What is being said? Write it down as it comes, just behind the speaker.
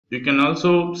You can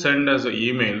also send as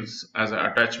emails as an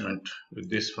attachment with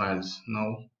these files.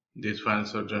 Now these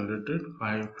files are generated.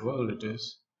 512 it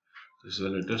is. This is the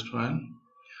latest file.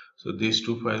 So these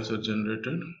two files are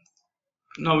generated.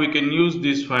 Now we can use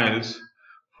these files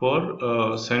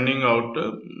for sending out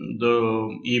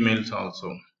the emails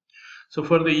also. So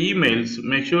for the emails,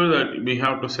 make sure that we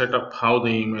have to set up how the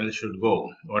email should go.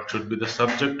 What should be the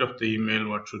subject of the email?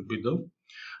 What should be the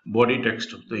body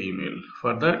text of the email?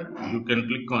 For that, you can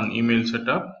click on email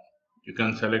setup. You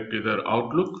can select either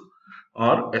Outlook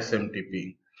or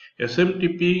SMTP.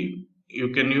 SMTP, you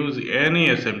can use any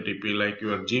SMTP like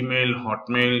your Gmail,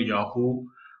 Hotmail, Yahoo,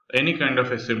 any kind of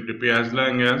SMTP as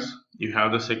long as you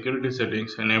have the security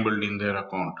settings enabled in their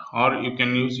account, or you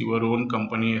can use your own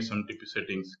company SMTP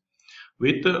settings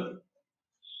with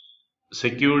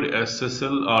secured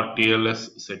SSL or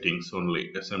TLS settings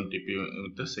only. SMTP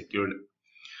with the secured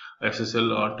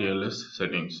SSL or TLS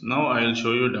settings. Now I will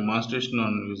show you a demonstration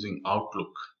on using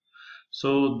Outlook.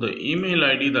 So the email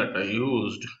ID that I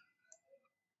used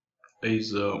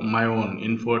is my own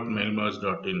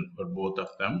info@mailmerge.in for both of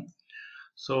them.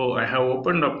 So I have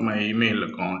opened up my email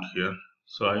account here.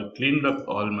 So I cleaned up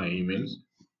all my emails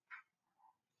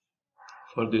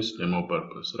for this demo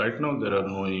purpose. Right now there are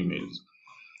no emails.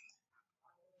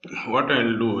 What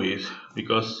I'll do is,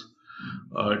 because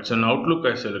it's an Outlook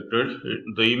I selected,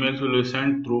 the emails will be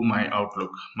sent through my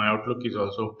Outlook. My Outlook is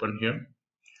also open here.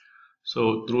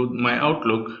 So through my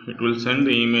Outlook, it will send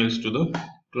the emails to the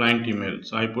client email.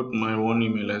 So I put my own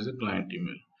email as a client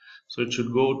email. So it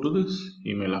should go to this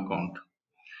email account.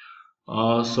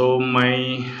 So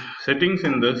my settings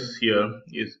in this here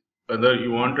is whether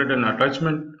you wanted an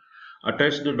attachment,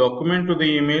 attach the document to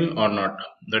the email or not.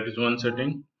 That is one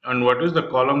setting. And what is the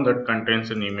column that contains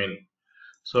an email?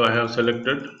 So I have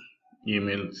selected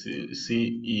email,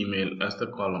 C email as the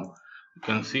column. You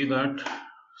can see that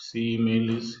C email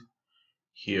is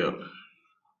here,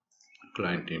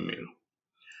 client email.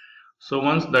 So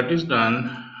once that is done,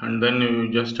 and then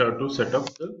you just have to set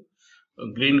up the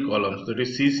green columns, that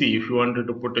is CC. If you wanted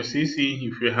to put a CC,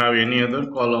 if you have any other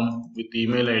column with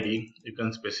email ID, you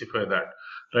can specify that.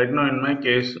 Right now in my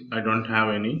case, I don't have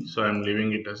any, so I'm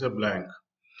leaving it as a blank.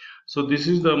 So this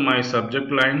is my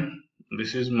subject line.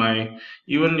 This is my,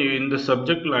 even in the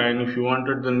subject line, if you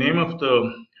wanted the name of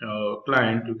the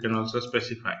client, you can also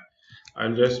specify.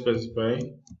 I'll just specify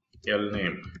L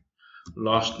name,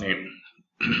 last name.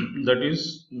 That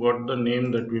is what the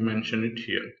name that we mention it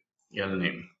here, L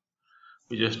name.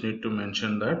 We just need to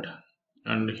mention that,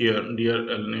 and here dear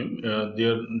L name,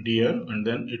 dear, and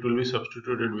then it will be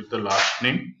substituted with the last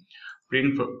name.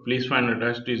 Please find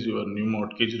attached is your new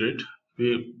mortgage rate.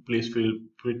 Please feel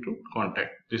free to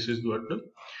contact. This is what the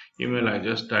email I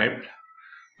just typed.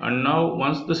 And now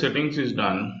once the settings is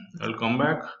done, I'll come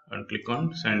back and click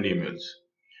on send emails.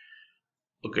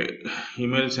 Okay,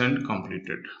 email send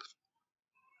completed.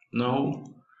 Now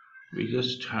we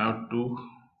just have to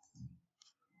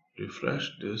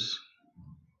refresh this.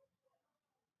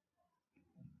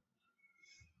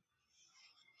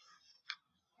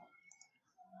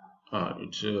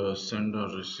 It's send or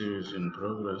receive is in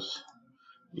progress,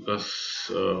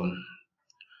 because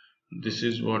this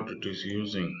is what it is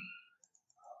using.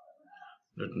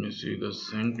 Let me see the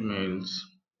sent mails.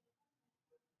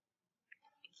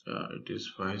 It is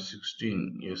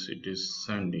 516. Yes, it is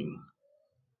sending.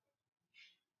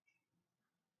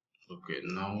 Okay,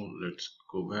 now let's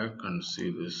go back and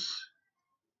see this.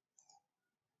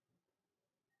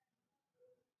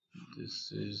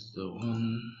 This is the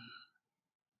one.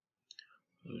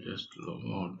 I'll just log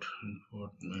out and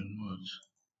import mailmerge.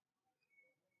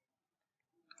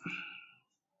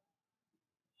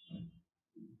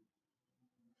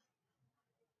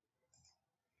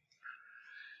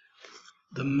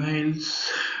 The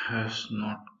mails has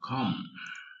not come.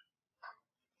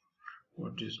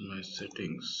 What is my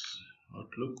settings?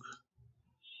 Outlook,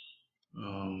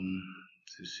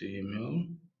 this email,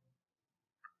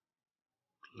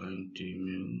 client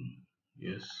email.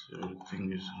 Yes,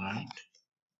 everything is right.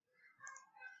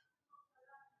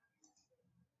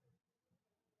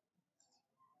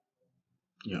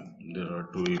 Yeah, there are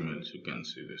two emails. You can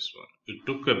see this one. It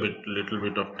took a little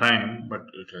bit of time, but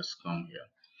it has come here.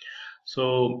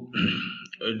 So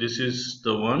this is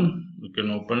the one. You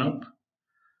can open up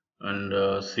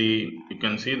and see. You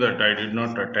can see that I did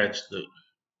not attach the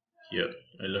here.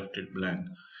 I left it blank.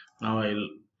 Now I'll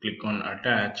click on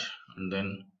attach and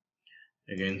then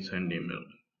again send email.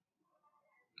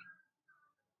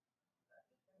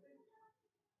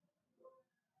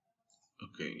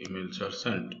 Okay, emails are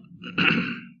sent.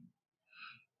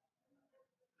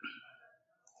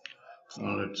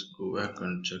 Now let's go back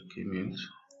and check emails.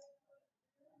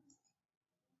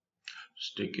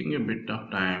 It's taking a bit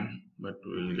of time, but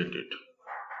we'll get it.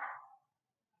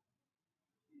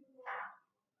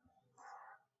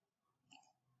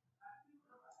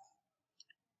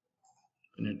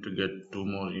 We need to get 2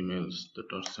 more emails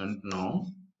that are sent now.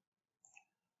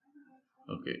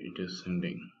 Okay, it is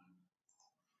sending.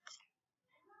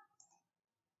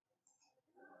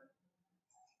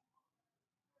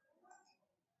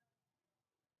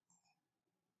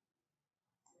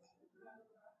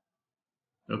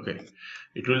 Okay,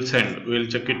 it will send. We'll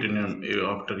check it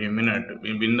after a minute.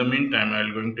 In the meantime,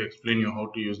 I'm going to explain you how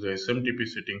to use the SMTP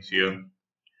settings here.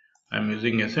 I'm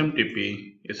using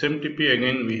SMTP. SMTP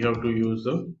again, we have to use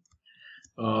the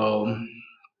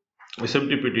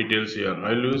SMTP details here.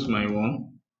 I'll use my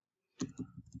own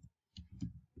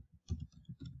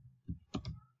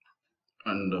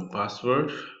and the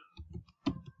password.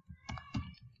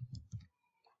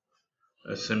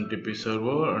 SMTP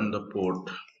server and the port.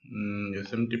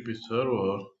 SMTP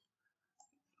server.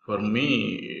 For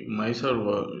me, my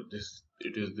server,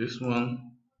 it is this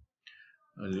one.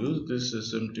 I'll use this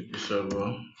SMTP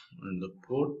server and the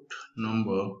port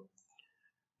number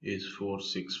is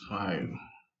 465.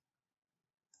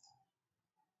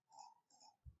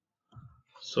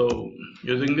 So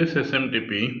using this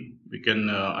SMTP, we can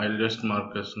I'll just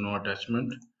mark as no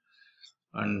attachment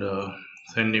and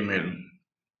send email.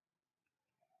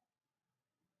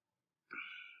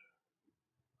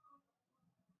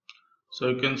 So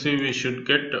you can see we should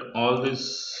get all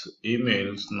these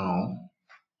emails now.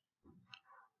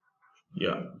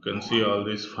 Yeah, you can see all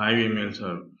these 5 emails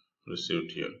are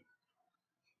received here.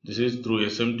 This is through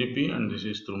SMTP and this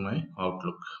is through my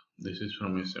Outlook. This is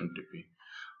from SMTP.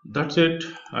 That's it.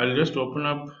 I'll just open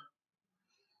up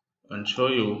and show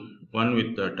you one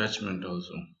with the attachment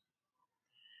also.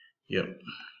 Yep,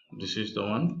 this is the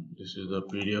one. This is the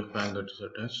PDF file that is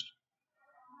attached.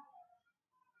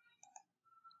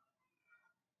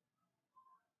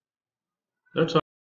 That's all.